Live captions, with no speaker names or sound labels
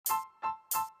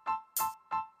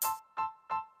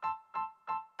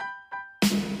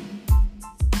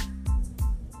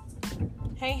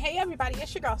Hey, everybody,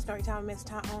 it's your girl, Storytime Miss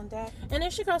Time on Deck. And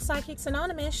it's your girl, Psychics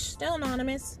Anonymous, still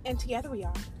anonymous. And together we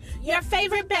are your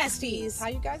favorite besties. How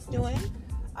you guys doing?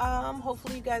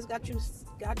 Hopefully you guys got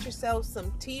yourselves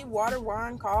some tea, water,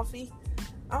 wine, coffee.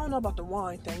 I don't know about the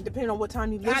wine thing, depending on what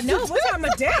time you listen I know, what time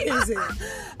of day is it?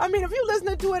 I mean, if you're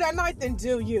listening to it at night, then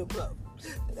do you, bro.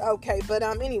 Okay, but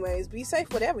anyways, be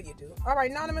safe whatever you do. All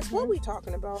right, Anonymous, what are we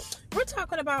talking about? We're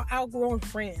talking about outgrowing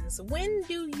friends. When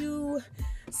do you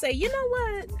say, you know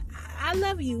what, I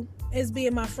love you as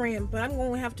being my friend, but I'm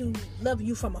going to have to love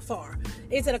you from afar?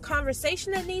 Is it a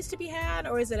conversation that needs to be had,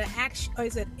 or is it an action, or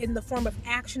is it in the form of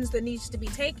actions that needs to be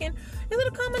taken? Is it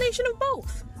a combination of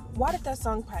both? Why did that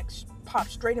song pop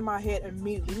straight in my head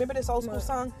immediately? Remember this old school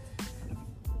song?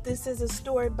 This is a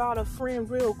story about a friend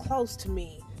real close to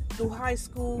me. Through high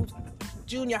school,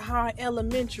 junior high,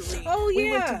 elementary. Oh, yeah.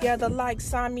 We went together like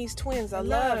Siamese twins. I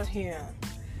loved him.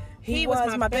 He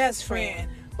was my best friend.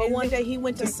 But one day he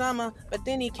went to summer, but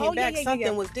then he came back.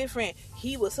 Something was different.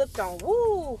 He was hooked on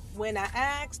woo. When I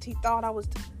asked, he thought I was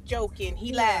joking.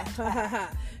 He laughed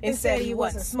and said he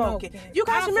wasn't smoking. You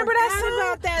guys remember that song?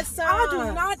 About that song. I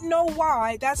do not know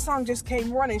why that song just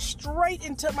came running straight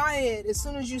into my head as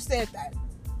soon as you said that.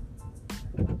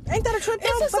 Ain't that a trip?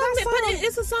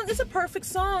 It's a perfect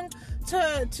song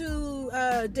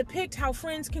to depict how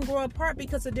friends can grow apart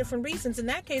because of different reasons. In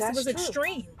that case, it was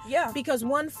extreme. Yeah. Because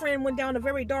one friend went down a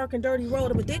very dark and dirty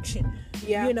road of addiction.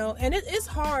 Yeah. You know, and it's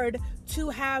hard to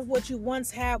have what you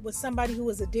once had with somebody who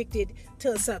was addicted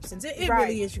to a substance. It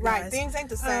really is, you guys. Right. Things ain't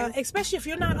the same. Especially if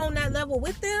you're not on that level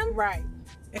with them. Right.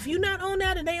 If you're not on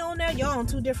that and they on that, y'all on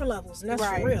two different levels. And that's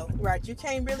for real. Right. You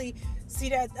can't really see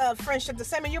that friendship the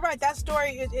same. And you're right. That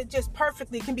story, it just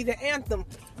perfectly can be the anthem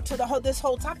to this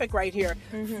whole topic right here.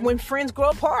 Mm-hmm. When friends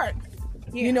grow apart.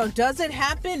 Yeah. You know, does it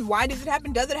happen? Why does it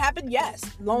happen? Does it happen? Yes.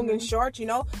 Long and short, you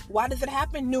know. Why does it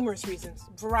happen? Numerous reasons.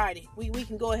 Variety. We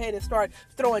can go ahead and start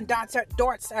throwing darts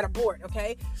at a board,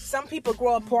 okay? Some people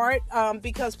grow apart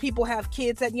because people have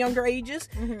kids at younger ages,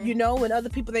 you know, and other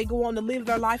people, they go on to live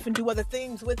their life and do other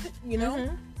things with it, you know.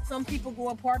 Mm-hmm. Some people go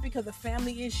apart because of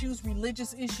family issues,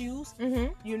 religious issues,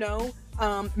 you know,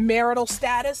 marital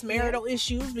status, marital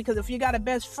issues. Because if you got a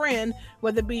best friend,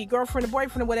 whether it be girlfriend or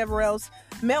boyfriend or whatever else,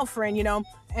 male friend, you know,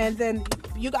 and then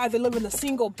you guys are living a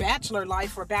single bachelor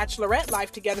life or bachelorette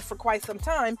life together for quite some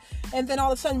time, and then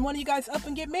all of a sudden one of you guys up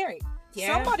and get married.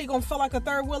 Yeah. Somebody gonna feel like a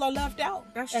third wheel or left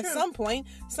out. That's at true. Some point.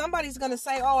 Somebody's gonna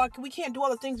say, "Oh, we can't do all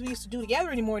the things we used to do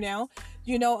together anymore now."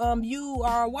 You know, you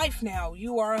are a wife now.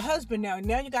 You are a husband now.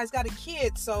 Now you guys got a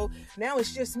kid, so now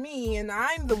it's just me, and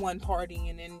I'm the one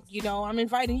partying, and you know, I'm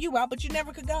inviting you out, but you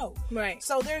never could go. Right.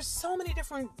 So there's so many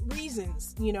different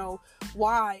reasons, you know,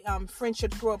 why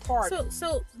friendships grow apart.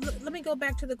 So let me go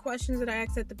back to the questions that I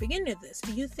asked at the beginning of this.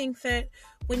 Do you think that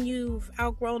when you've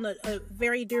outgrown a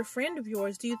very dear friend of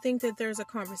yours, do you think that there's a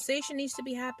conversation needs to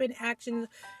be happened, action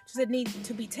that need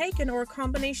to be taken, or a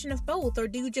combination of both? Or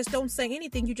do you just don't say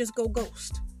anything, you just go ghost?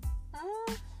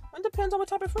 It depends on what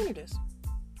type of friend it is.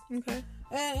 Okay.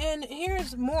 And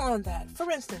here's more on that. For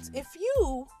instance, if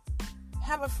you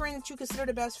have a friend that you consider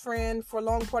the best friend for a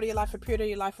long part of your life, a period of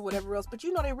your life, or whatever else, but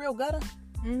you know they're real gutter.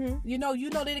 You know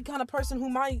they're the kind of person who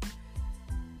might,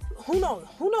 who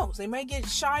knows, they might get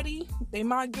shoddy, they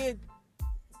might get,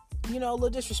 you know, a little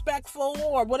disrespectful,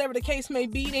 or whatever the case may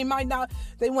be. They might not,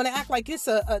 they want to act like it's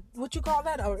a what you call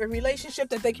that, a relationship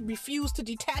that they can refuse to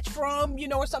detach from, you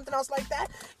know, or something else like that.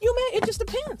 It just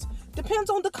depends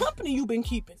on the company you've been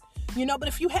keeping, you know. But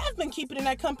if you have been keeping in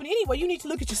that company anyway, you need to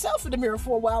look at yourself in the mirror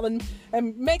for a while and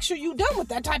make sure you're done with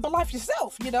that type of life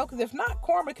yourself, you know, because if not,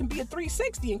 karma can be a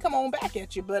 360 and come on back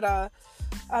at you. But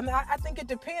I think it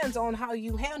depends on how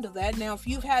you handle that. Now, if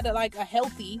you've had a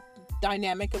healthy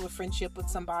dynamic of a friendship with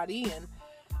somebody, and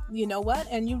you know what,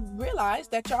 and you realize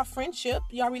that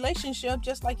your relationship,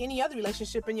 just like any other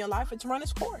relationship in your life, it's run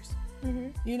its course.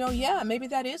 You know, maybe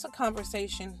that is a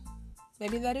conversation.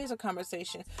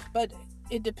 But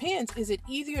it depends. Is it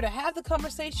easier to have the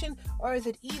conversation, or is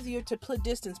it easier to put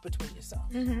distance between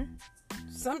yourself?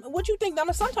 What you think? Now,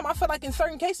 sometimes I feel like in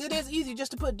certain cases it is easy just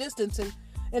to put distance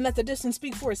and let the distance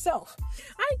speak for itself.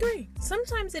 I agree.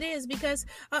 Sometimes it is, because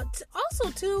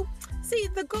also too, see,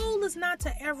 the goal is not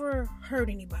to ever hurt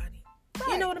anybody. Right.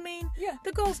 You know what I mean? Yeah.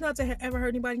 The goal is not to ever hurt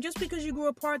anybody. Just because you grew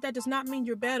apart, that does not mean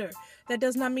you're better. That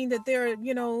does not mean that they're,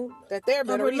 you know, that they're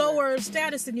better of a lower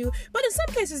status than you. But in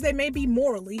some cases, they may be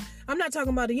morally. I'm not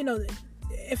talking about, you know,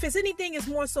 if it's anything, it's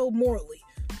more so morally.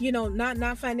 You know,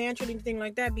 not financially, anything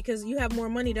like that, because you have more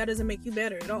money, that doesn't make you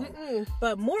better at all.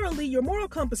 But morally, your moral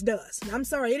compass does. I'm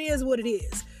sorry, it is what it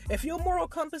is. If your moral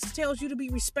compass tells you to be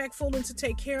respectful and to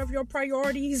take care of your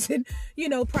priorities and,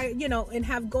 and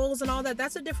have goals and all that,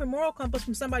 that's a different moral compass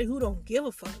from somebody who don't give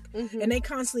a fuck. And they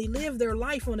constantly live their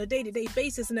life on a day-to-day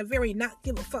basis in a very not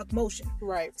give a fuck motion.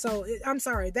 Right. So I'm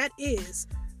sorry, that is,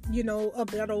 a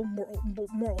better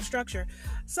moral structure.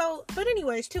 So, but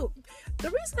anyways, too,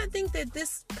 the reason I think that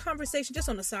this conversation, just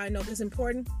on a side note, is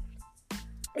important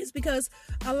is because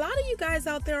a lot of you guys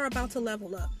out there are about to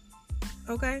level up.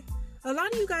 Okay? A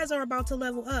lot of you guys are about to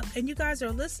level up, and you guys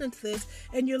are listening to this,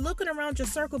 and you're looking around your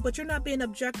circle, but you're not being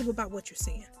objective about what you're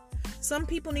seeing. Some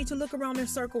people need to look around their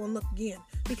circle and look again,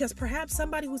 because perhaps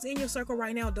somebody who's in your circle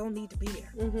right now don't need to be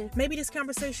there. Maybe this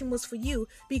conversation was for you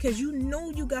because you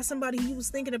got somebody you was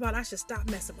thinking about. I should stop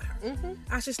messing with her.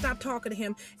 I should stop talking to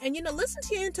him. And listen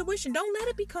to your intuition. Don't let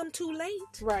it become too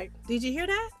late. Right. Did you hear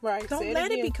that? Right. Don't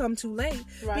let it become too late.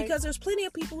 Right. Because there's plenty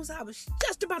of people who I was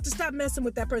just about to stop messing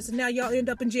with that person. Now y'all end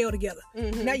up in jail together.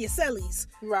 Now you're cellies.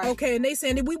 Right. Okay, and they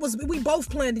saying that we both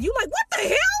planned it. You like, what the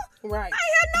hell? Right. I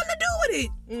had nothing to do with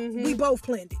it. We both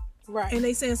planned it. Right. And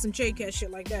they saying some J-Cat shit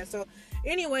like that. So,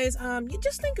 anyways, you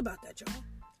just think about that, y'all.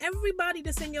 Everybody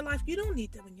that's in your life, you don't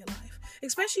need them in your life.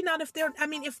 Especially not if they're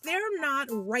not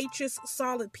righteous,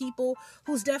 solid people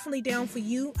who's definitely down for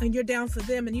you and you're down for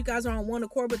them and you guys are on one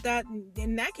accord with that,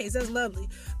 in that case, that's lovely.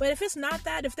 But if it's not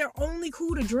that, if they're only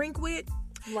cool to drink with,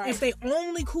 right. if they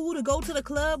only cool to go to the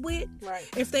club with, right.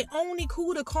 if they only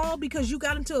cool to call because you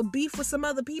got into a beef with some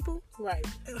other people, right.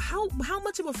 How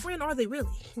much of a friend are they really?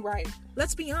 Right.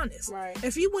 Let's be honest. Right.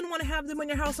 If you wouldn't want to have them in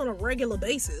your house on a regular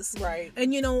basis, right.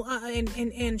 And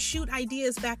and shoot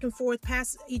ideas back and forth,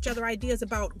 pass each other ideas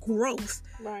about growth,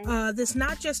 right. That's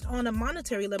not just on a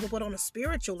monetary level, but on a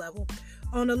spiritual level,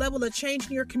 on a level of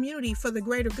changing your community for the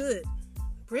greater good.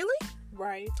 Really?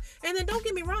 Right. And then don't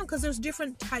get me wrong, because there's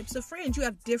different types of friends. You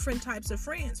have different types of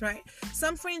friends, right?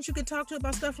 Some friends you can talk to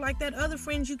about stuff like that. Other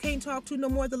friends you can't talk to no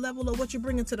more the level of what you're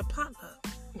bringing to the potluck.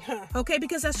 Okay,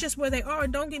 because that's just where they are.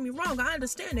 Don't get me wrong, I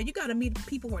understand that you got to meet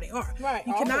people where they are. Right.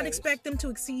 You cannot expect them to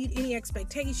exceed any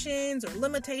expectations or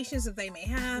limitations that they may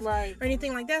have, right. or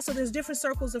anything like that. So there's different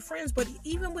circles of friends, but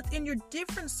even within your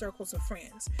different circles of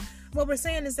friends, what we're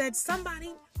saying is that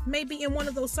somebody may be in one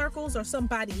of those circles or some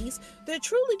bodies that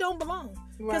truly don't belong.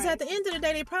 Because right. at the end of the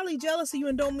day, they're probably jealous of you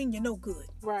and don't mean you're no good.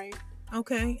 Right.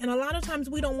 Okay? And a lot of times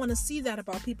we don't want to see that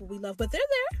about people we love, but they're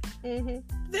there.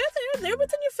 Mm-hmm. They're there. They're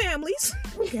within your families.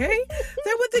 Okay?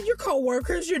 They're within your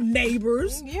coworkers, your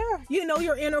neighbors. Yeah.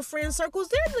 Your inner friend circles.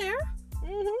 They're there.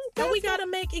 Mm-hmm. And we got to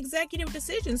make executive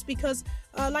decisions because,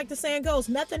 like the saying goes,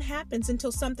 nothing happens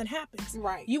until something happens.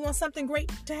 Right. You want something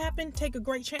great to happen? Take a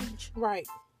great change. Right.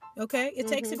 Okay? It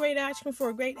takes a great action for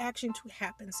a great action to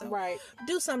happen. So right.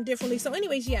 do something differently. So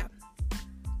anyways, yeah.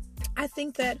 I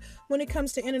think that when it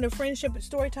comes to ending a friendship at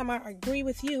story time, I agree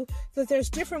with you that there's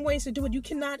different ways to do it. You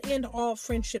cannot end all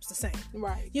friendships the same.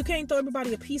 Right. You can't throw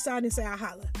everybody a peace out and say, I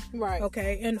holla. Right.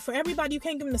 Okay. And for everybody, you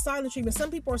can't give them the silent treatment.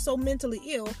 Some people are so mentally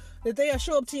ill that they'll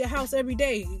show up to your house every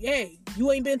day. Hey,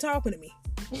 you ain't been talking to me.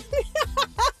 For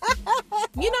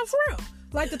real.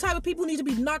 Like the type of people who need to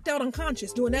be knocked out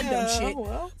unconscious doing that dumb shit.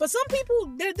 Well. But some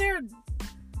people, they're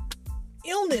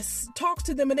illness talks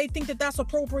to them and they think that that's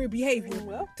appropriate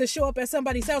behavior to show up at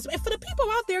somebody's house. And for the people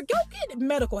out there, go get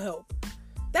medical help.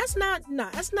 That's not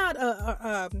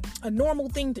a normal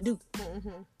thing to do.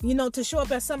 Mm-hmm. To show up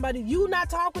at somebody, you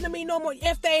not talking to me no more.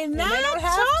 If they not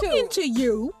talking to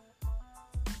you,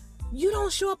 you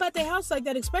don't show up at their house like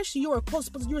that. Especially you're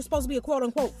supposed to be a quote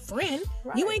unquote friend.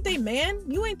 Right. You ain't their man.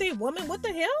 You ain't their woman. What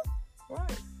the hell?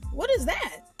 Right. What is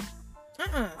that?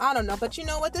 I don't know, but you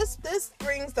know what? This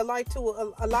brings the light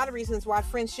to a lot of reasons why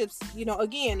friendships,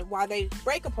 again, why they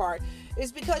break apart,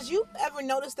 is because you ever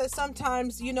notice that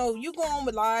sometimes, you go on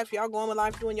with life, y'all go on with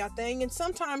life doing your thing, and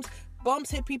sometimes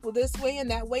bumps hit people this way and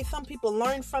that way. Some people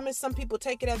learn from it. Some people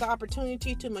take it as an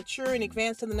opportunity to mature and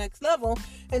advance to the next level,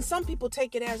 and some people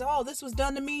take it as, oh, this was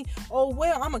done to me. Oh,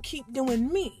 well, I'm going to keep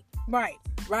doing me. Right.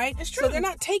 It's true. So they're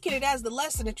not taking it as the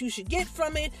lesson that you should get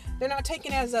from it. They're not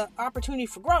taking it as an opportunity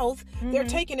for growth. Mm-hmm. They're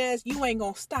taking it as, you ain't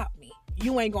going to stop me.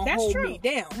 You ain't going to hold me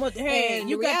down. Well, hey, and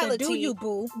you got to do you,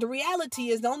 boo. The reality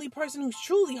is the only person who's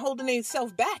truly holding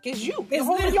themselves back is you. You're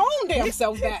holding your own damn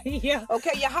self back. Yeah.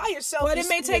 Okay, your higher self. But it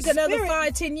may take another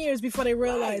 5-10 years before they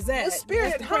realize that. The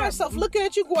spirit and higher self looking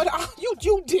at you going, oh,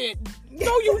 you did.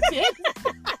 No, you didn't.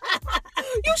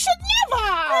 You should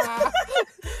never.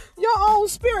 Your own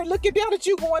spirit looking down at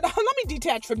you going, oh, let me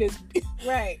detach from this.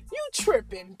 Right. You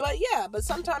tripping. But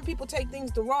sometimes people take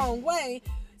things the wrong way.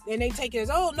 And they take it as,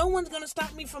 oh, no one's going to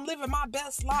stop me from living my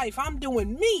best life. I'm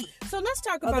doing me. So let's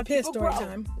talk about piss story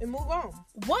time. And move on.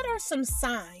 What are some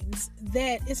signs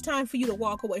that it's time for you to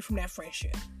walk away from that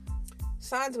friendship?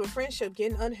 Signs of a friendship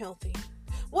getting unhealthy.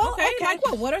 Well, okay. Like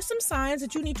what? What are some signs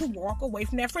that you need to walk away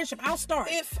from that friendship? I'll start.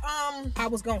 I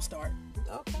was going to start.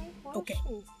 Okay. Well, okay.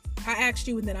 Shoot. I asked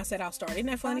you and then I said I'll start. Isn't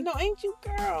that funny? No, ain't you,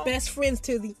 girl? Best friends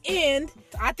to the end.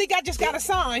 I think I just got a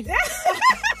sign.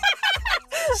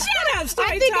 Shut up, story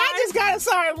I think time. I just got a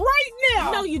sign right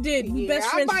now. No, you didn't. Yeah, best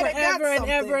friends forever and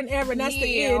ever and ever. And that's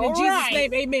the end. In Jesus'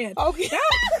 name, amen. Okay.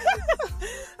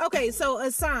 Okay, so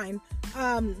a sign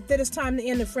that it's time to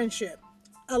end the friendship.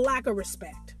 A lack of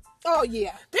respect. Oh,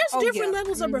 yeah. There's different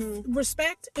levels of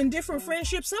respect in different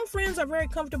friendships. Some friends are very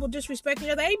comfortable disrespecting each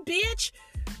other. Hey, bitch,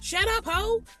 shut up,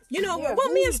 hoe. You know,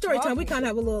 well, me and Storytime, we kind of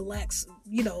have a little lax,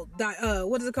 you know,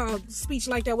 what is it called? Speech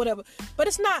like that, whatever. But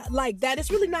it's not like that. It's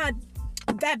really not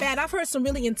that bad. I've heard some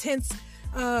really intense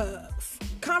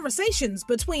conversations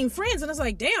between friends, and it's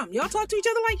like, damn, y'all talk to each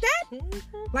other like that?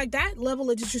 Like that level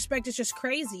of disrespect is just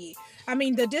crazy. I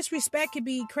mean, the disrespect could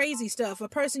be crazy stuff. A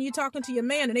person, you talking to your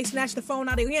man and they snatch the phone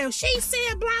out of your hand, she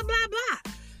said blah blah blah.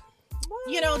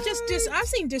 What? You know, just I've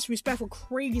seen disrespectful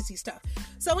crazy stuff.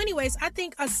 So anyways, I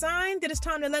think a sign that it's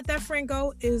time to let that friend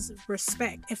go is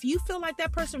respect. If you feel like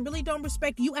that person really don't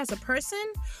respect you as a person,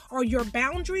 or your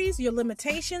boundaries, your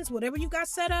limitations, whatever you got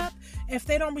set up, if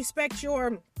they don't respect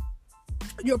your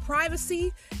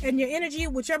privacy and your energy,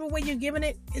 whichever way you're giving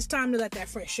it, it's time to let that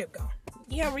friendship go.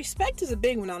 Yeah, respect is a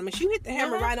big one on them. You hit the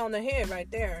hammer right on the head right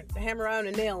there. The hammer right on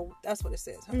the nail. That's what it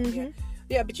says. Huh?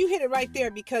 Yeah, but you hit it right there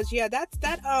because that's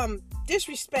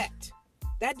disrespect.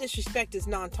 That disrespect is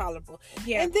non-tolerable.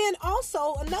 Yeah. And then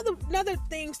also another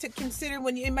things to consider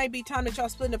when it may be time that y'all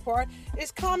splitting apart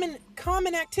is common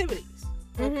activities.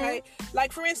 Okay,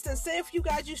 like for instance, say if you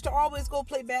guys used to always go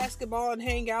play basketball and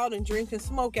hang out and drink and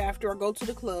smoke after, or go to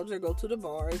the clubs or go to the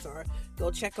bars or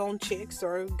go check on chicks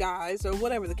or guys or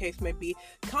whatever the case may be,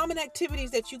 common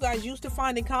activities that you guys used to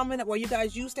find in common, where you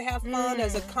guys used to have fun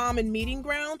as a common meeting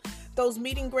ground, those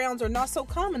meeting grounds are not so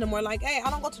common anymore. Like, hey, I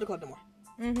don't go to the club no more.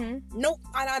 Nope,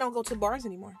 I don't go to bars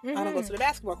anymore. I don't go to the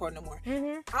basketball court no more.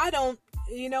 I don't,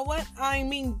 you know what? I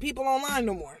mean people online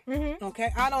no more.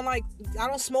 Okay, I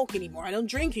don't smoke anymore. I don't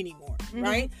drink anymore.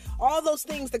 Right? All those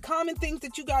things, the common things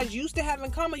that you guys used to have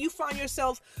in common, you find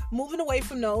yourself moving away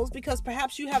from those because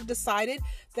perhaps you have decided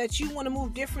that you want to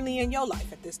move differently in your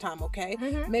life at this time. Okay,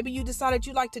 maybe you decided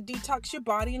you like to detox your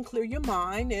body and clear your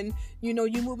mind, and you know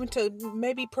you moving to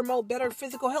maybe promote better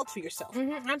physical health for yourself.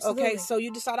 Absolutely. Okay, so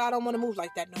you decide I don't want to move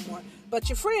like that no more, but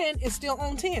your friend is still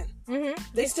on 10.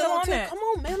 They still on 10. Come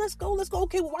on, man, let's go.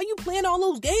 Okay, well, why you playing all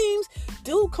those games,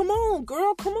 dude? Come on,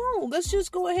 girl, come on. Let's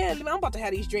just go ahead. I'm about to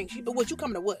have these drinks. But what you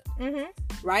coming to what?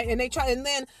 Right? And they try. And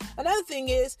then another thing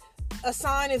is, a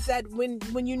sign is that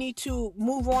when you need to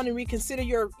move on and reconsider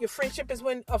your friendship is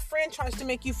when a friend tries to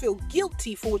make you feel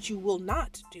guilty for what you will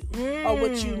not do or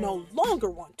what you no longer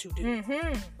want to do.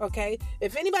 Okay,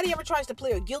 if anybody ever tries to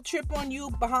play a guilt trip on you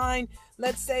behind,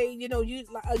 let's say, you know, you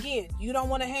don't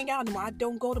want to hang out anymore. I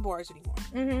don't go to bars anymore.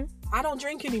 I don't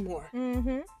drink anymore.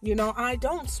 You know, I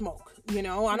don't smoke. You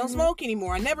know, I don't smoke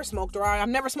anymore. I never smoked, or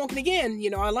I'm never smoking again. You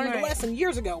know, I learned a lesson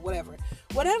years ago. Whatever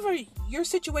your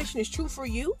situation is true for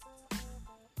you.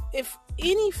 If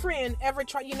any friend ever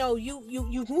try, you know,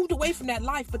 you've moved away from that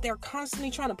life, but they're constantly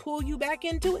trying to pull you back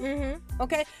into it.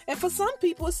 Okay, and for some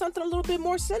people, it's something a little bit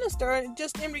more sinister,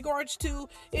 just in regards to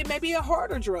it may be a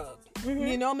harder drug.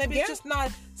 You know, maybe it's just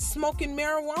not smoking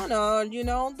marijuana. You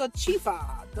know, the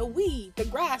chifa, the weed, the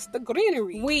grass, the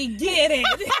greenery. We get it.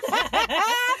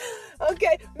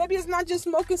 Okay, maybe it's not just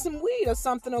smoking some weed or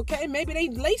something. Okay, maybe they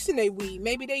lacing their weed.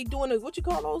 Maybe they doing what you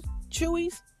call those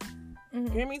chewies,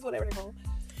 Grammys, whatever they call.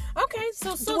 Okay,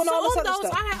 so those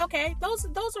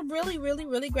are really, really,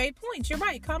 really great points. You're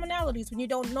right. Commonalities. When you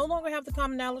no longer have the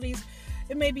commonalities,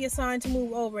 it may be a sign to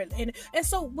move over. And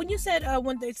so when you said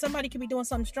when somebody could be doing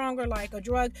something stronger like a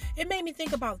drug, it made me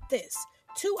think about this.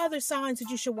 2 other signs that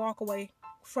you should walk away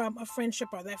from a friendship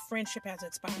or that friendship has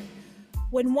expired.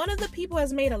 When one of the people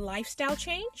has made a lifestyle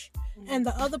change and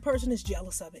the other person is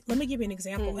jealous of it. Let me give you an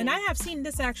example. And I have seen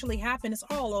this actually happen. It's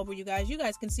all over, you guys. You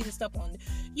guys can see this stuff on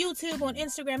YouTube, on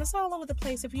Instagram. It's all over the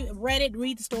place. If you Reddit,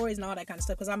 read the stories and all that kind of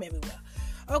stuff, because I'm everywhere.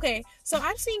 Okay, so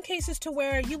I've seen cases to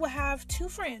where you will have 2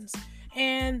 friends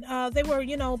and they were,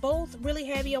 you know, both really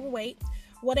heavy, overweight,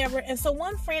 whatever. And so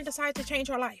one friend decides to change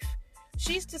her life.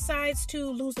 She decides to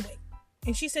lose the weight.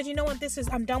 And she said, you know what,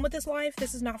 I'm done with this life.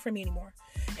 This is not for me anymore.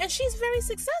 And she's very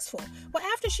successful. But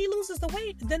after she loses the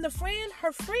weight, then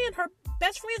her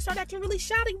best friend started acting really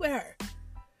shouty with her.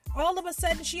 all of a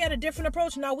sudden she had a different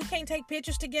approach. No, we can't take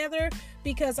pictures together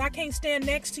because I can't stand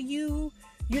next to you.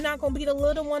 You're not going to be the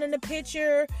little one in the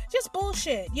picture. Just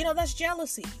bullshit. You know, that's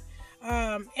jealousy.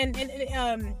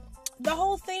 The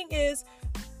whole thing is,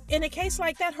 in a case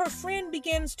like that, her friend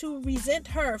begins to resent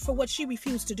her for what she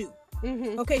refused to do.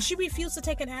 Mm-hmm. Okay, she refused to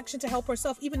take an action to help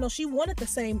herself, even though she wanted the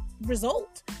same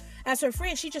result as her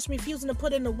friend. She just refusing to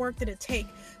put in the work that it take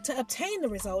to obtain the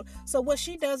result. So what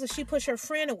she does is she pushes her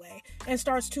friend away and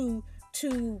starts to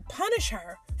punish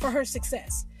her for her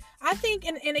success. I think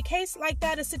in a case like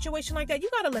that, a situation like that, you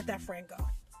got to let that friend go.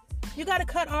 You got to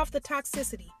cut off the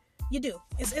toxicity. You do.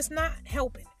 It's not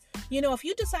helping. You know, if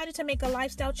you decided to make a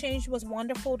lifestyle change was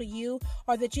wonderful to you,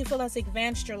 or that you feel has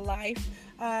advanced your life,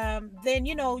 then,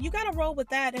 you know, you got to roll with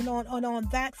that and on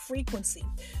that frequency.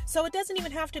 So it doesn't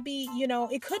even have to be, you know,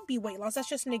 it could be weight loss. That's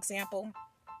just an example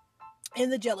in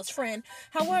the jealous friend.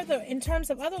 However, in terms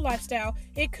of other lifestyle,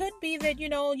 it could be that, you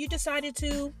know, you decided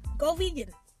to go vegan.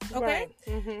 Okay? Right.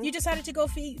 Mm-hmm. You decided to go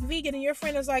vegan and your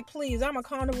friend is like, please, I'm a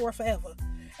carnivore forever.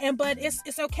 But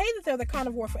it's okay that they're the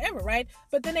carnivore forever, right?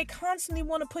 But then they constantly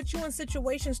want to put you in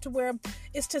situations to where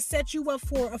it's to set you up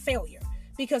for a failure,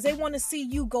 because they want to see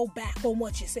you go back on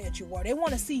what you said you were. They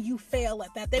want to see you fail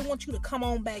at that. They want you to come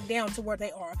on back down to where they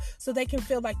are so they can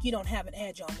feel like you don't have an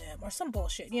edge on them or some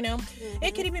bullshit, you know? Mm-hmm.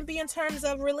 It could even be in terms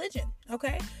of religion,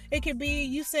 okay? It could be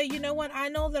you say, you know what? I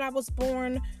know that I was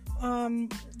born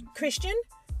Christian,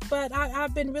 but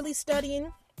I've been really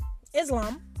studying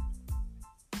Islam.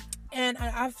 And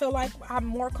I feel like I'm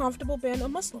more comfortable being a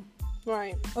Muslim.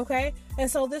 Right. Okay?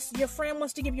 And so your friend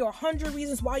wants to give you 100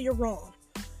 reasons why you're wrong.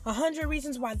 100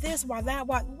 reasons why this, why that,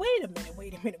 why... Wait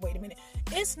a minute.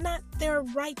 It's not their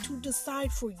right to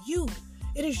decide for you.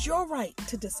 It is your right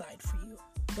to decide for you.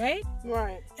 Right?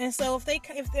 Right. And so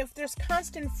if there's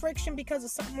constant friction because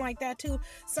of something like that too,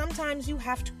 sometimes you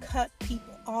have to cut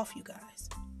people off, you guys.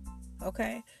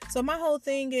 Okay, so my whole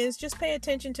thing is just pay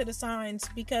attention to the signs,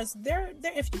 because they're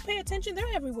if you pay attention,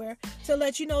 they're everywhere to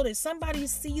let you know that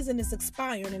somebody's season is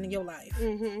expiring in your life.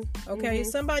 Mm-hmm. Okay,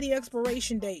 somebody's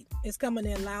expiration date is coming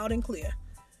in loud and clear.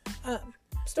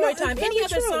 Story time. Any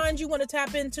other signs you want to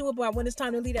tap into about when it's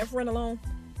time to leave that friend alone?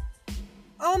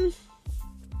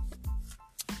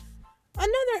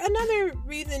 Another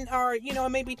reason, or, you know, it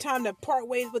may be time to part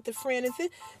ways with the friend is,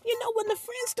 you know, when the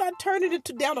friends start turning it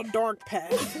down a dark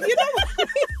path, you know,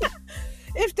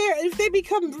 if they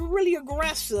become really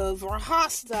aggressive or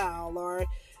hostile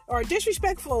or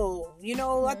disrespectful, you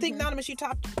know, mm-hmm. I think Anonymous, you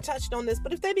touched on this,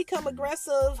 but if they become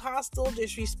aggressive, hostile,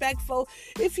 disrespectful,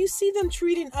 if you see them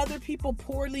treating other people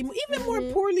poorly, even mm-hmm. more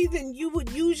poorly than you would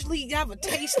usually have a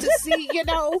taste to see, you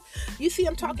know, you see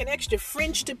them talking extra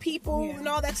French to people and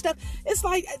all that stuff, it's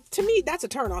like, to me, that's a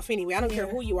turn off anyway. I don't care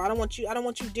who you are. I don't want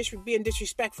you being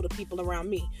disrespectful to people around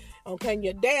me. Okay, and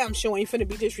you're damn sure ain't finna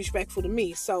be disrespectful to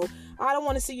me. So I don't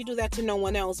want to see you do that to no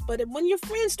one else. But when your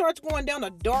friend starts going down a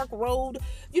dark road,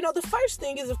 you know, the first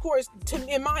thing is, of course,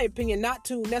 in my opinion, not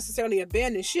to necessarily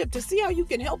abandon ship, to see how you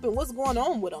can help and what's going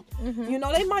on with them. Mm-hmm. You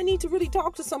know, they might need to really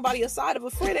talk to somebody aside of a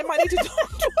friend. They might need to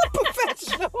talk to a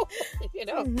professional. You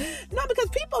know, no, because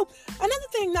people. Another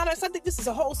thing, I think this is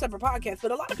a whole separate podcast,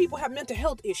 but a lot of people have mental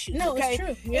health issues. No, okay,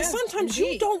 it's true. Yeah, and sometimes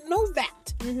you don't know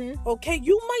that. Mm-hmm. Okay,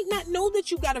 you might not know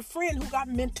that you got a friend who got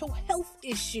mental health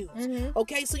issues. Mm-hmm.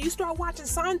 Okay, so you start watching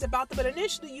signs about them, but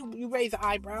initially you raise an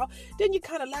eyebrow, then you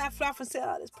kind of laugh and say,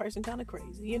 oh, this person kind of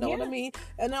crazy, you know what I mean?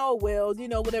 And oh well, you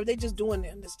know, whatever, they just doing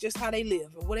them, it's just how they live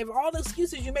or whatever, all the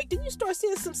excuses you make. Then you start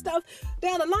seeing some stuff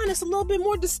down the line that's a little bit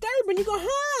more disturbing. You go,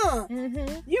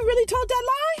 you really told that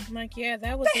lie? I'm like, yeah,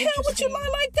 that was the hell would you lie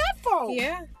like that for?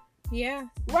 Yeah.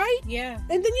 Right? Yeah. And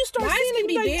then you start seeing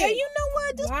it like, big. hey, you know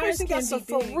what? This person got some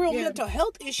for real mental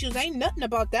health issues. Ain't nothing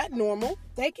about that normal.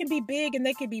 They can be big and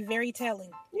they can be very telling.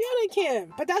 Yeah, they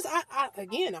can. But that's, I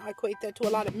equate that to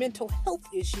a lot of mental health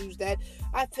issues that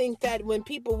I think that when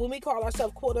we call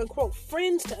ourselves quote unquote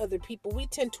friends to other people, we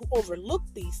tend to overlook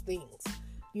these things,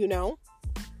 you know?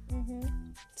 Mm-hmm.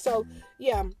 So,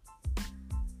 yeah.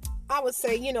 I would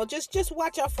say, you know, just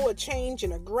watch out for a change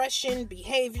in aggression,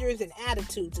 behaviors, and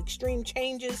attitudes, extreme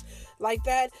changes like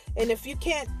that. And if you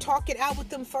can't talk it out with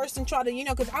them first and try to, you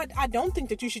know, because I don't think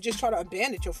that you should just try to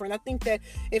abandon your friend. I think that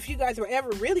if you guys were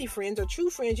ever really friends or true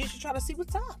friends, you should try to see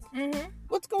what's up. Mm-hmm.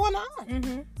 What's going on?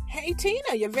 Mm-hmm. Hey,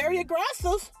 Tina, you're very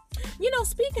aggressive. You know,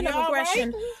 speaking of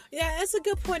aggression, right? Yeah, that's a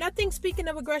good point. I think speaking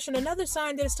of aggression, another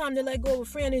sign that it's time to let go of a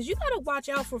friend is you got to watch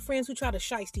out for friends who try to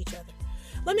shiest each other.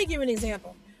 Let me give you an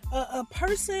example. A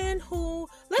person who,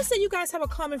 let's say you guys have a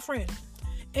common friend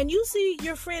and you see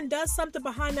your friend does something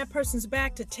behind that person's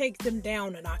back to take them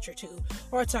down a notch or two,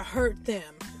 or to hurt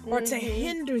them, or to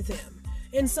hinder them.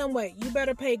 in some way. You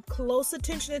better pay close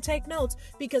attention and take notes,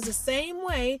 because the same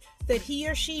way that he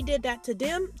or she did that to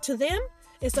them,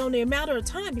 it's only a matter of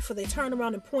time before they turn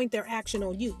around and point their action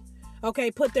on you.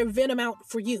 Okay, put their venom out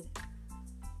for you.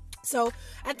 So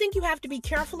I think you have to be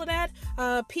careful of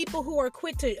that. People who are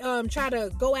quick to try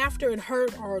to go after and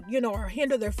hurt or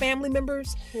hinder their family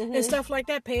members and stuff like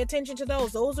that, pay attention to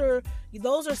those. Those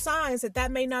are signs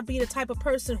that may not be the type of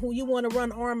person who you want to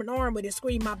run arm in arm with and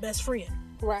scream my best friend.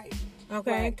 Right.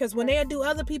 Okay, because when they do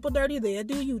other people dirty, they'll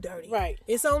do you dirty. Right.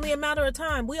 It's only a matter of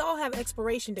time. We all have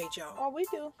expiration dates, y'all. Oh, we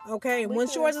do. Okay, and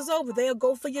once yours is over, they'll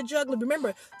go for your jugular.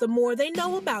 Remember, the more they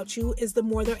know about you is the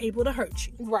more they're able to hurt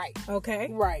you. Right. Okay?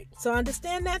 Right. So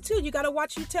understand that, too. You got to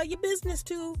watch you tell your business,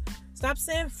 too. Stop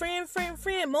saying friend.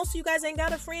 Most of you guys ain't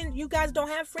got a friend. You guys don't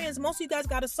have friends. Most of you guys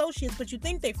got associates, but you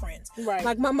think they friends. Right.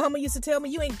 Like my mama used to tell me,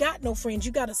 you ain't got no friends.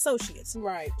 You got associates.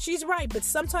 Right. She's right, but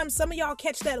sometimes some of y'all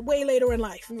catch that way later in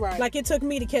life. Right. Like it took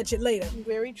me to catch it later.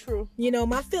 Very true.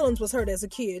 My feelings was hurt as a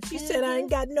kid. She said I ain't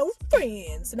got no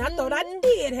friends. And I thought I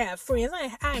did have friends.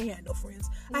 I ain't had no friends.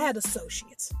 I had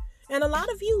associates. And a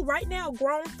lot of you right now,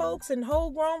 grown folks and whole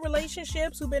grown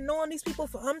relationships who've been knowing these people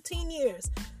for umpteen years,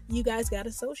 you guys got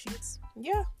associates.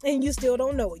 Yeah. And you still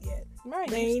don't know it yet. Right.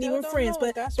 They ain't even friends,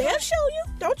 but they'll show you.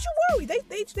 Don't you worry.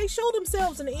 They show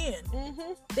themselves in the end.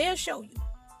 Mm-hmm. They'll show you.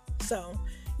 So,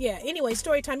 yeah. Anyway,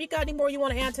 story time. You got any more you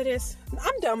want to add to this?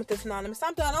 I'm done with this, Anonymous.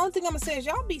 I'm done. The only thing I'm going to say is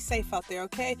y'all be safe out there,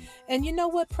 okay? And you know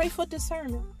what? Pray for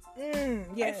discernment.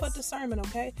 Yes. Pray for discernment,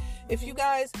 okay? If you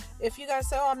guys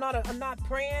say, oh, I'm not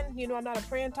praying, I'm not a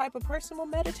praying type of person, well,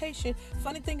 meditation.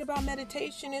 Funny thing about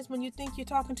meditation is when you think you're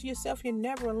talking to yourself, you're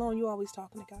never alone. You're always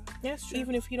talking to God. That's true.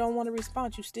 Even if you don't want to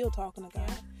respond, you're still talking to God.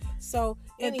 Yeah. So,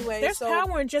 anyway. There's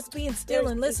power in just being still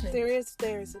and listening. There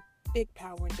is a big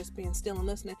power in just being still and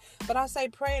listening. But I say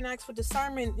pray and ask for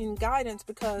discernment and guidance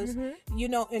because,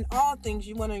 in all things,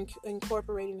 you want to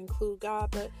incorporate and include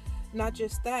God, but not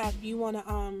just that, you want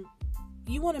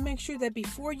to make sure that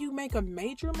before you make a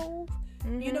major move,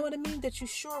 you know what I mean, that you're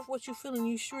sure of what you're feeling,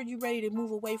 you're sure you're ready to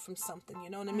move away from something, you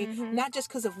know what I mean, not just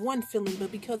because of one feeling, but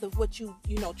because of what you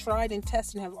tried and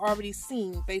tested and have already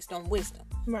seen based on wisdom.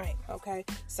 Right. Okay,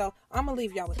 so I'm gonna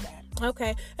leave y'all with that. Okay,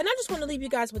 and I just want to leave you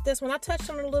guys with this one. I touched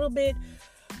on it a little bit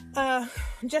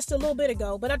just a little bit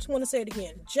ago, but I just want to say it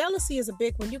again. Jealousy is a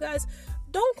big one. You guys,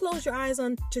 don't close your eyes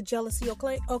on to jealousy,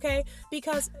 okay?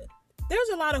 Because there's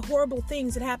a lot of horrible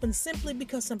things that happen simply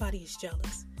because somebody is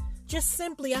jealous. Just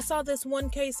simply, I saw this one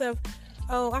case of,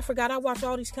 I forgot, I watch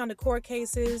all these kind of court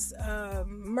cases,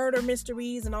 murder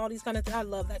mysteries and all these kind of things. I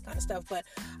love that kind of stuff, but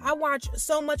I watch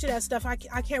so much of that stuff, I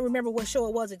can't remember what show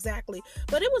it was exactly,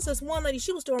 but it was this one lady,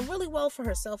 she was doing really well for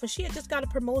herself, and she had just got a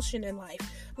promotion in life.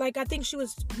 Like, I think she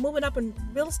was moving up in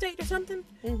real estate or something.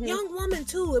 Young woman,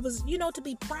 too. It was, to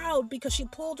be proud because she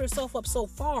pulled herself up so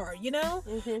far,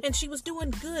 and she was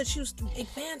doing good. She was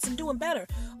advancing, doing better.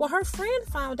 Well, her friend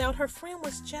found out her friend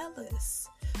was jealous.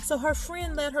 So her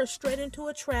friend led her straight into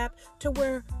a trap to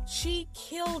where she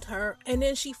killed her, and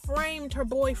then she framed her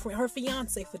boyfriend, her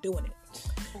fiance, for doing it.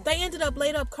 They ended up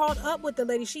caught up with the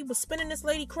lady. She was spending this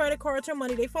lady credit cards, her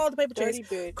money. They followed the paper chase.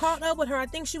 Caught up with her. I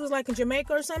think she was like in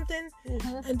Jamaica or something.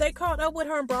 And they caught up with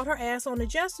her and brought her ass on to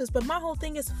justice. But my whole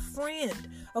thing is friend.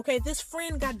 Okay, this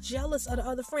friend got jealous of the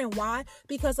other friend. Why?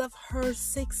 Because of her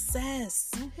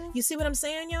success. You see what I'm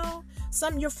saying, y'all?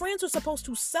 Your friends are supposed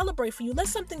to celebrate for you. Let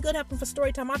something good happen for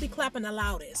story time. I'll be clapping the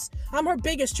loudest. I'm her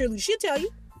biggest cheerleader. She'll tell you.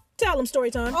 Tell them story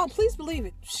time. Oh, please believe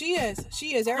it. She is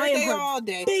every day, all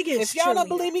day. If y'all don't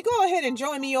believe me, go ahead and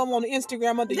join me on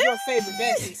Instagram under your favorite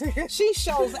besties. She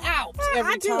shows out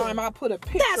every time I put a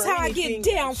picture. That's how I get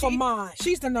down for mine.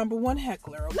 She's the number one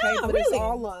heckler, okay? No, but really. It's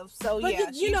all love. So but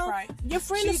yeah, she's right. Your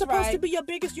friend is supposed to be your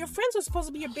biggest. Your friends are supposed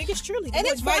to be your biggest cheerleader. And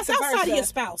it's vice versa. Outside of your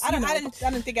spouse. I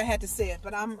didn't think I had to say it,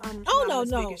 but I'm no.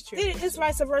 biggest cheerleader. It's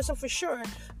vice versa for sure.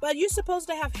 But you're supposed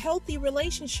to have healthy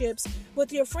relationships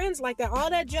with your friends like that. All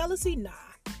that jealousy, nah.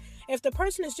 If the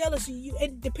person is jealous,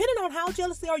 and depending on how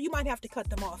jealous they are, you might have to cut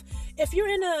them off. If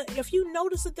you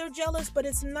notice that they're jealous, but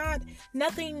it's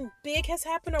nothing big has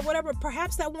happened or whatever,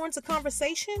 perhaps that warrants a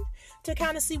conversation to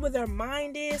kind of see where their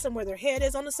mind is and where their head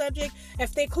is on the subject.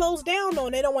 If they close down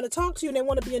on, they don't want to talk to you and they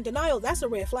want to be in denial, that's a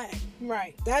red flag.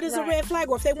 Right. That is a red flag.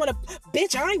 Or if they want to,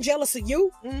 bitch, I ain't jealous of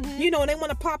you, and they want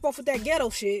to pop off with that ghetto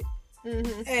shit.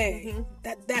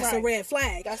 That's a red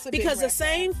flag. Because the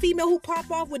same female who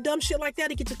pop off with dumb shit like that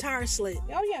to get your tires slit.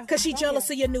 Oh yeah. Because she jealous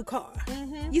of your new car.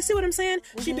 You see what I'm saying?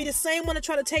 She'd be the same one to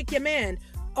try to take your man,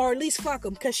 or at least fuck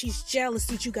him, because she's jealous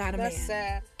that you got a man. That's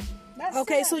sad.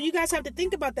 Okay, so you guys have to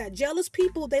think about that. Jealous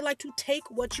people, they like to take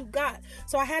what you got.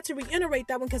 So I had to reiterate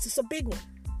that one because it's a big one.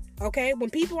 Okay? When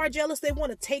people are jealous, they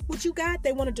want to take what you got.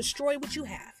 They want to destroy what you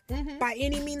have by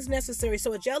any means necessary.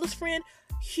 So a jealous friend,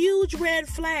 huge red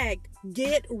flag.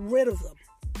 Get rid of them.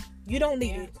 You don't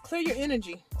need it. Clear your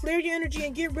energy. Clear your energy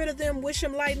and get rid of them. Wish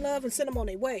them light and love and send them on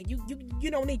their way. You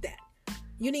don't need that.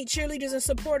 You need cheerleaders and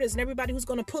supporters and everybody who's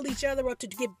going to pull each other up to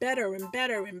get better and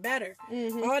better and better.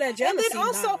 All that jealousy, and then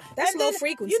also, that's low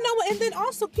frequency. You know what? And then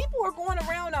also, people are going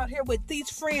around out here with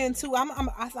these friends who I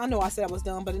know I said I was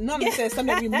dumb, but none of them said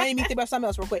something that made me think about something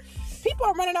else real quick. People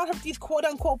are running out here with these quote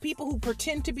unquote people who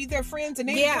pretend to be their friends, and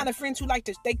they're the kind of friends who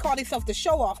they call themselves the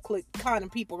show off kind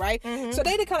of people, right? So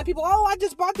they the kind of people. Oh, I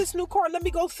just bought this new car. Let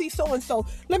me go see so and so.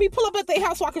 Let me pull up at their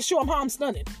house so I can show them how I'm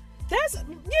stunning. That's, I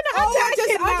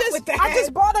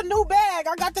just bought a new bag.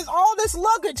 I got all this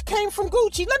luggage came from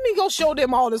Gucci. Let me go show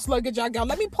them all this luggage I got.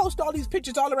 Let me post all these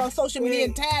pictures all around social media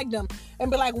and tag them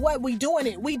and be like, what, we doing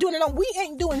it? We doing it on, we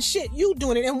ain't doing shit. You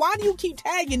doing it. And why do you keep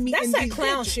tagging me? That's in that these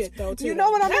clown pictures? shit though, too. You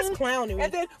know what I mean? That's clownery.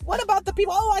 And then what about the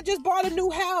people? Oh, I just bought a new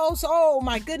house. Oh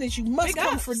my goodness, you must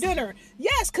come for dinner.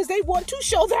 Yes, because they want to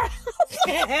show their house.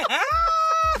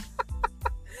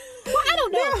 Well, I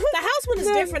don't know. The house one is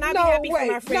different. I'd be happy for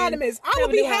my friend. Anonymous. I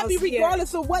would be happy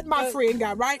regardless of what my friend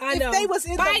got, right? I know. If they was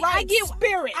in the right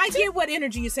spirit. I get what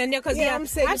energy you're saying there, because I'm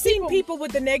saying I've seen people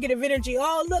with the negative energy.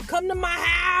 Oh, look, come to my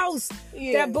house.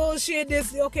 That bullshit.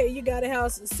 Okay, you got a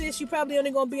house. Sis, you probably only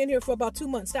going to be in here for about 2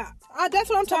 months. Stop. That's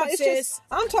what I'm talking about. It's just,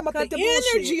 I'm talking about the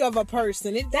energy of a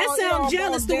person. That sounds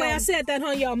jealous the way I said that,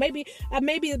 huh, y'all? Maybe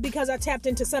because I tapped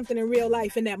into something in real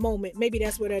life in that moment. Maybe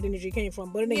that's where that energy came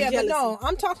from. But it ain't jealousy. But no,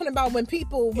 I'm talking about when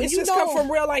people, when it's just come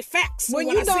from real life facts. When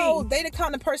you know they the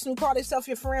kind of person who call themselves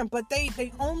your friend, but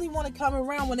they only want to come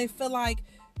around when they feel like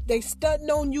they stunting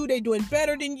on you, they doing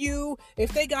better than you.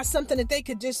 If they got something that they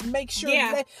could just make sure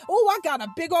I got a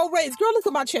big old raise. Girl, look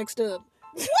at my check stub.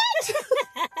 What?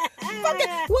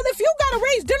 Well, if you got a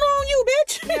raise, dinner on you,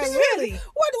 bitch. Yeah, really?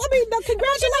 What? I mean,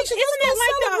 congratulations.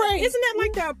 Isn't that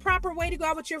like the proper way to go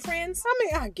out with your friends? I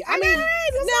mean,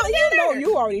 now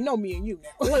you already know me and you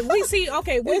now. When we see,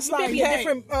 okay, we may be a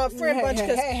different friend bunch,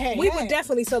 because we would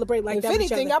definitely celebrate like that. If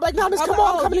anything, I'm like, no, come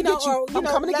on, I'm coming to get you. I'm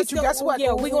coming to get you. Guess what?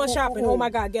 Yeah, we going shopping. Oh my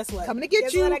God, guess what? Coming to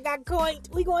get you. Guess what? I got coined.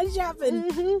 We going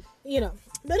shopping. You know.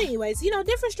 But anyways,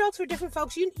 different strokes for different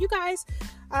folks. You guys,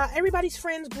 everybody's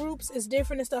friends groups is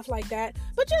different and stuff like that.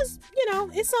 But just,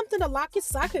 it's something to lock your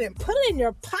socket and put it in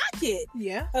your pocket.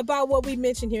 Yeah. About what we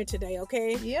mentioned here today,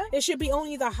 okay? Yeah. It should be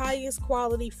only the highest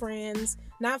quality friends,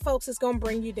 not folks that's going to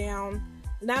bring you down,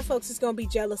 not folks that's going to be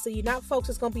jealous of you, not folks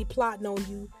that's going to be plotting on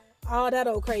you. All that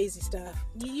old crazy stuff.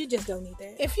 You just don't need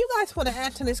that. If you guys want to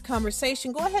add to this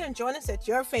conversation, go ahead and join us at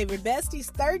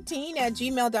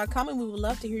yourfavoritebesties13@gmail.com, and we would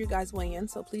love to hear you guys weigh in,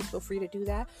 so please feel free to do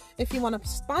that. If you want to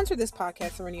sponsor this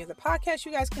podcast or any other podcast,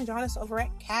 you guys can join us over at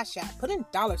Cash App. Put in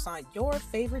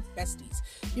 $yourfavoritebesties.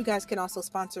 You guys can also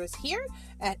sponsor us here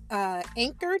at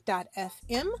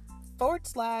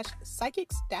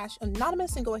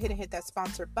anchor.fm/psychics-anonymous, and go ahead and hit that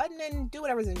sponsor button and do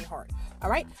whatever's in your heart.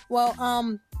 All right? Well,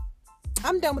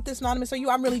 I'm done with this, Anonymous.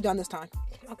 I'm really done this time.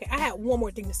 Okay, I had one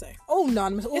more thing to say. Oh,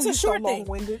 Anonymous. It's a short thing.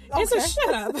 Okay. It's a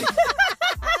shut up. Go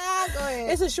ahead.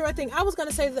 It's a short thing. I was going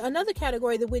to say that another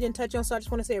category that we didn't touch on, so I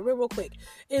just want to say it real quick,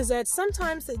 is that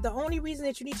sometimes the only reason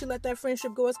that you need to let that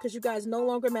friendship go is because you guys no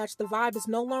longer match. The vibe is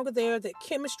no longer there. The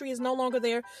chemistry is no longer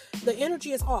there. The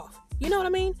energy is off. You know what I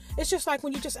mean? It's just like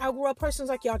when you just outgrow a person,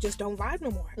 it's like y'all just don't vibe no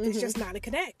more. It's just not a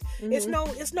connect. It's no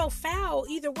foul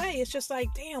either way. It's just like,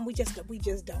 damn, we just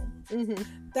don't.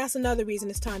 That's another reason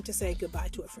it's time to say goodbye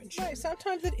to a friendship. Right.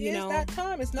 Sometimes it is that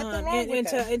time. It's nothing wrong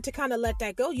with that. And to kind of let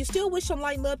that go. You still wish them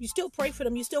light and love. You still pray for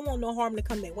them. You still want no harm to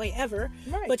come their way ever.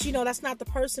 Right. But that's not the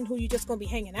person who you're just going to be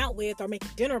hanging out with or making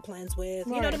dinner plans with.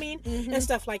 You know what I mean? And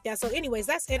stuff like that. So anyways,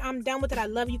 that's it. I'm done with it. I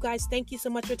love you guys. Thank you so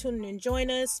much for tuning in and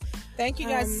joining us. Thank you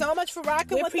guys so much for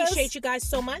rocking with us. We appreciate you guys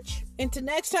so much. Until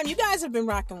next time, you guys have been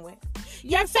rocking with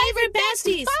your favorite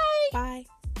besties. Bye. Bye.